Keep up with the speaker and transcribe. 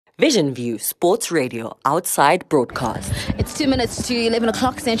Vision View Sports Radio outside broadcast. It's 2 minutes to 11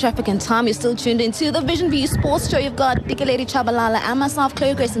 o'clock Central African time. You're still tuned into the Vision View Sports Show. You've got Dikeledi Chabalala and myself,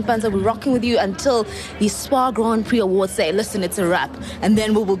 Chloe Grace and Panza. We're rocking with you until the SPAR Grand Prix Awards say, listen, it's a wrap. And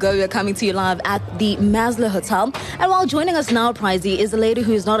then we will go. We're coming to you live at the Maslow Hotel. And while joining us now, Pricey, is a lady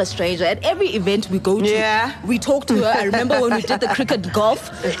who is not a stranger. At every event we go to, we talk to her. I remember when we did the cricket golf,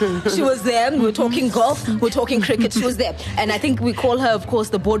 she was there. We were talking golf, we were talking cricket, she was there. And I think we call her, of course,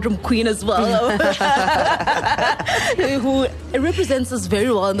 the boardroom queen as well, who represents us very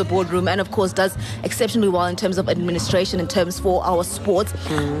well in the boardroom and, of course, does exceptionally well in terms of administration, in terms for our sports.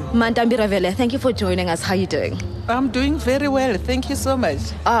 Ntambi Ravele, thank you for joining us. How are you doing? I'm doing very well. Thank you so much.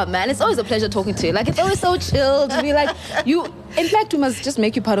 Oh, man, it's always a pleasure talking to you. Like, it's always so chill to be like, you... In fact, we must just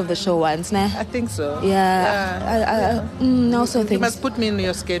make you part of the show once, nah? I think so. I also think... You must put me in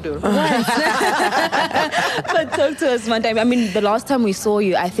your schedule. Right. But talk to us one time. I mean, the last time we saw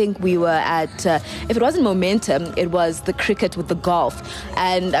you, I think we were at, if it wasn't Momentum, it was the cricket with the golf.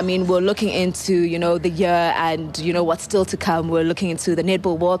 And, I mean, we're looking into, you know, the year and, you know, what's still to come. We're looking into the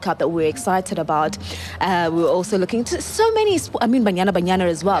Netball World Cup that we're excited about. We're also looking into so many, Banyana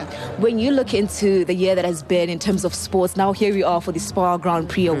as well. When you look into the year that has been in terms of sports, now here we are for the SPAR Grand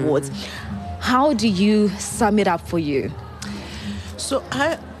Prix Awards. How do you sum it up for you? So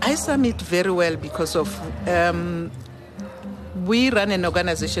I sum it very well because of we run an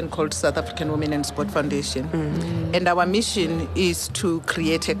organization called South African Women in Sport Foundation, and our mission is to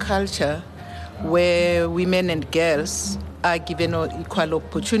create a culture where women and girls are given equal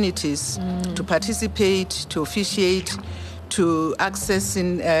opportunities to participate, to officiate, to access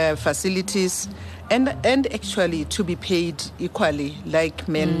in facilities, and actually to be paid equally like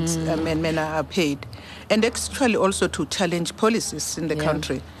men are paid, and actually also to challenge policies in the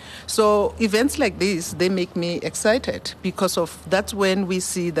country. So events like this, they make me excited because of that's when we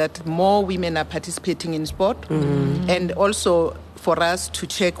see that more women are participating in sport, and also for us to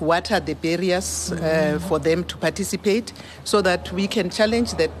check what are the barriers for them to participate so that we can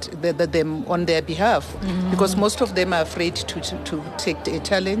challenge them on their behalf, because most of them are afraid to take a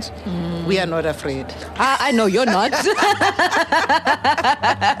challenge. We are not afraid. I know you're not.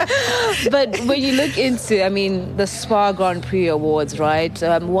 But when you look into, I mean, the SPAR Grand Prix Awards, right?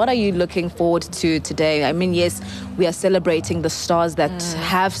 What are you looking forward to today? I mean, yes, we are celebrating the stars that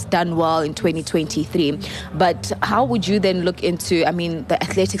have done well in 2023. But how would you then look into, I mean, the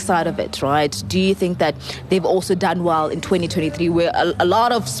athletic side of it, right? Do you think that they've also done well in 2023, where a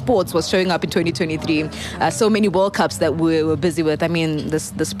lot of sports was showing up in 2023? So many World Cups that we were busy with. I mean, the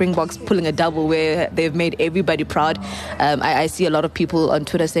Springboks pulling a double where they've made everybody proud. I see a lot of people on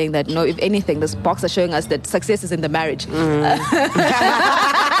Twitter saying that, no, if anything, the Boks are showing us that success is in the marriage.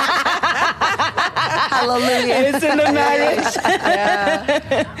 Hallelujah. It's in the marriage.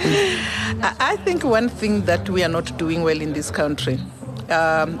 I think one thing that we are not doing well in this country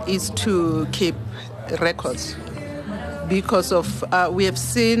is to keep records, because of we have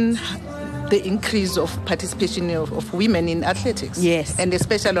seen the increase of participation of women in athletics, and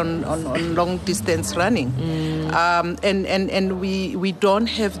especially on long distance running, and we don't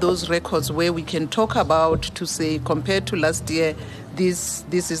have those records where we can talk about to say compared to last year, this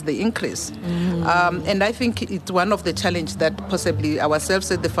is the increase. And I think it's one of the challenges that possibly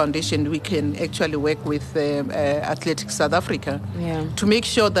ourselves at the foundation, we can actually work with Athletics South Africa to make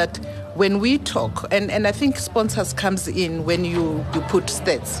sure that when we talk, and I think sponsors comes in when you put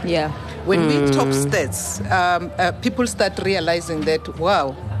stats. When we talk stats, people start realizing that,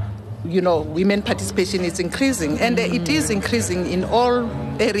 wow, you know, women participation is increasing, and it is increasing in all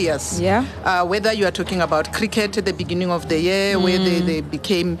areas. Whether you are talking about cricket at the beginning of the year, where they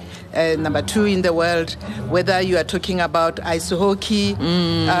became number 2 in the world, whether you are talking about ice hockey,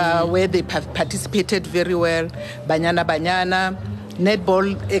 where they participated very well, Banyana.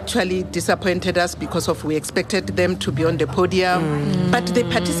 Netball actually disappointed us because we expected them to be on the podium, but they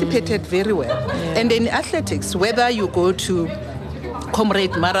participated very well. And in athletics, whether you go to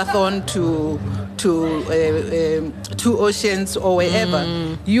Comrade Marathon, to Two Oceans or wherever,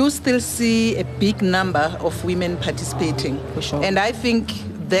 you still see a big number of women participating. For sure. And I think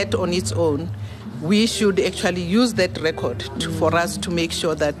that on its own, we should actually use that record for us to make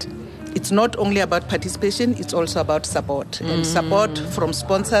sure that it's not only about participation, it's also about support. And support from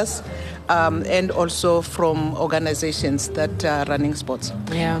sponsors, and also from organizations that are running sports.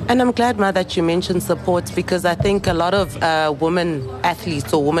 Yeah. And I'm glad, Ma, that you mentioned support, because I think a lot of women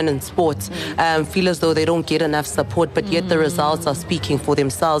athletes or women in sports feel as though they don't get enough support, but yet the results are speaking for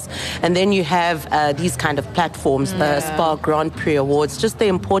themselves. And then you have these kind of platforms, the SPAR Grand Prix Awards, just the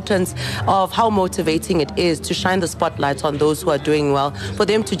importance of how motivating it is to shine the spotlight on those who are doing well, for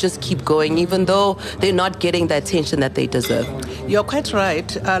them to just keep going, even though they're not getting the attention that they deserve. You're quite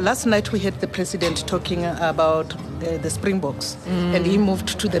right. Last night we had the president talking about the Springboks, and he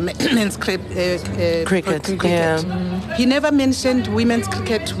moved to the men's cricket. Yeah. He never mentioned women's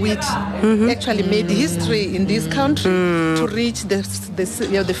cricket, which actually made history in this country to reach the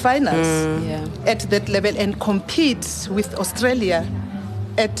finals at that level and compete with Australia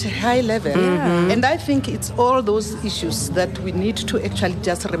at high level. And I think it's all those issues that we need to actually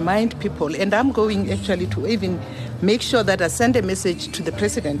just remind people. And I'm going actually to even make sure that I send a message to the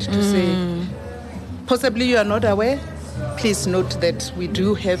president to say, possibly you are not aware, please note that we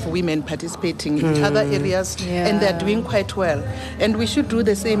do have women participating in other areas, and they're doing quite well. And we should do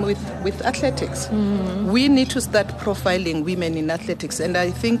the same with athletics. We need to start profiling women in athletics, and I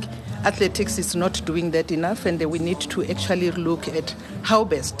think athletics is not doing that enough, and we need to actually look at how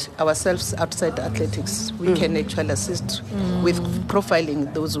best ourselves outside athletics we can actually assist with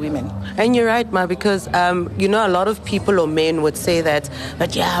profiling those women. And you're right, Ma, because you know, a lot of people or men would say that,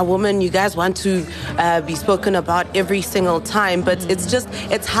 but yeah, women, you guys want to be spoken about every single time, but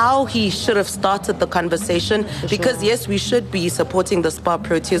it's how he should have started the conversation, because yes, we should be supporting the SPAR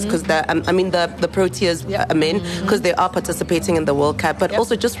Proteas, because the Proteas men, because they are participating in the World Cup, but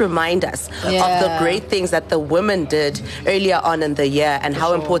also just remind us of the great things that the women did earlier on in the year, and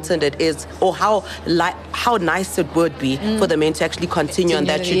how important it is, or how nice it would be for the men to actually continue on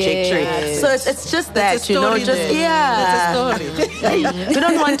that trajectory. So it's just that, you know, just It's a story. we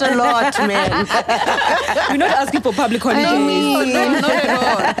don't want a lot, man. We're not asking for public holidays. No, not at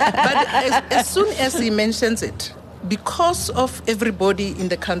all. But as soon as he mentions it, because of everybody in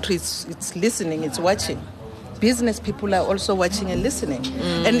the country, it's listening, it's watching. Business people are also watching and listening.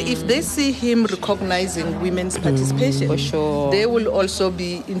 And if they see him recognizing women's participation, for sure, they will also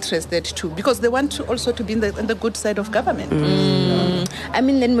be interested too, because they want to also to be on the good side of government. I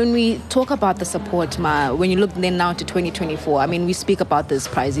mean, then when we talk about the support, Ma, when you look then now to 2024, I mean, we speak about this,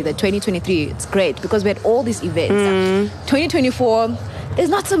 Pricey, that 2023, it's great because we had all these events. 2024, there's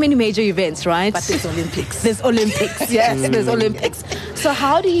not so many major events, right? But there's Olympics. There's Olympics, yes, there's Olympics. So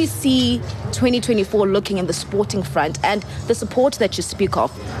how do you see 2024 looking in the sporting front and the support that you speak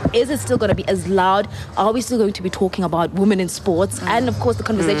of? Is it still going to be as loud? Are we still going to be talking about women in sports? And of course, the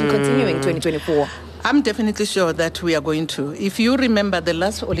conversation continuing 2024. I'm definitely sure that we are going to. If you remember the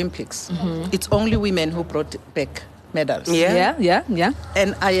last Olympics, it's only women who brought back medals. Yeah.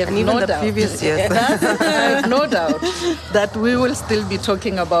 And I have even no the doubt. previous years. I have no doubt that we will still be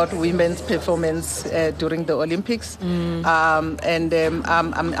talking about women's performance during the Olympics. I'm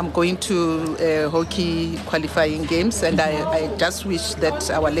going to hockey qualifying games, and I just wish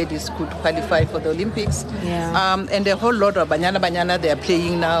that our ladies could qualify for the Olympics. And a whole lot of banyana they are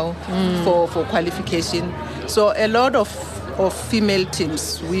playing now for qualification. So a lot of female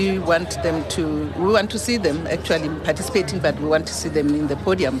teams, we want to see them actually participating, but we want to see them in the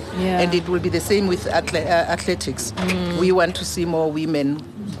podium. And it will be the same with athletics. We want to see more women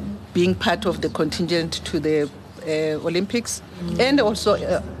being part of the contingent to the Olympics, and also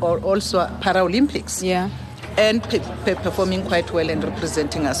Paralympics. And performing quite well and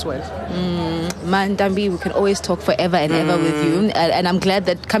representing us well. Ntambi, we can always talk forever and ever with you. And I'm glad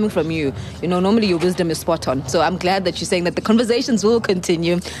that coming from you, you know, normally your wisdom is spot on. So I'm glad that you're saying that the conversations will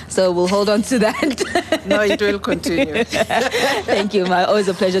continue. So we'll hold on to that. No, it will continue. Thank you, Ma. Always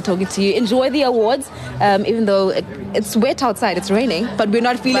a pleasure talking to you. Enjoy the awards, even though it's wet outside, it's raining, but we're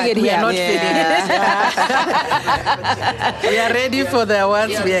not feeling it here. We are not feeling it. We are ready for the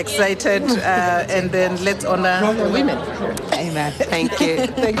awards. We are excited. And then let's honor the women. Amen. Thank you.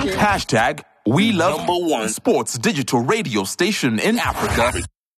 Thank you. #We love #1 sports digital radio station in Africa.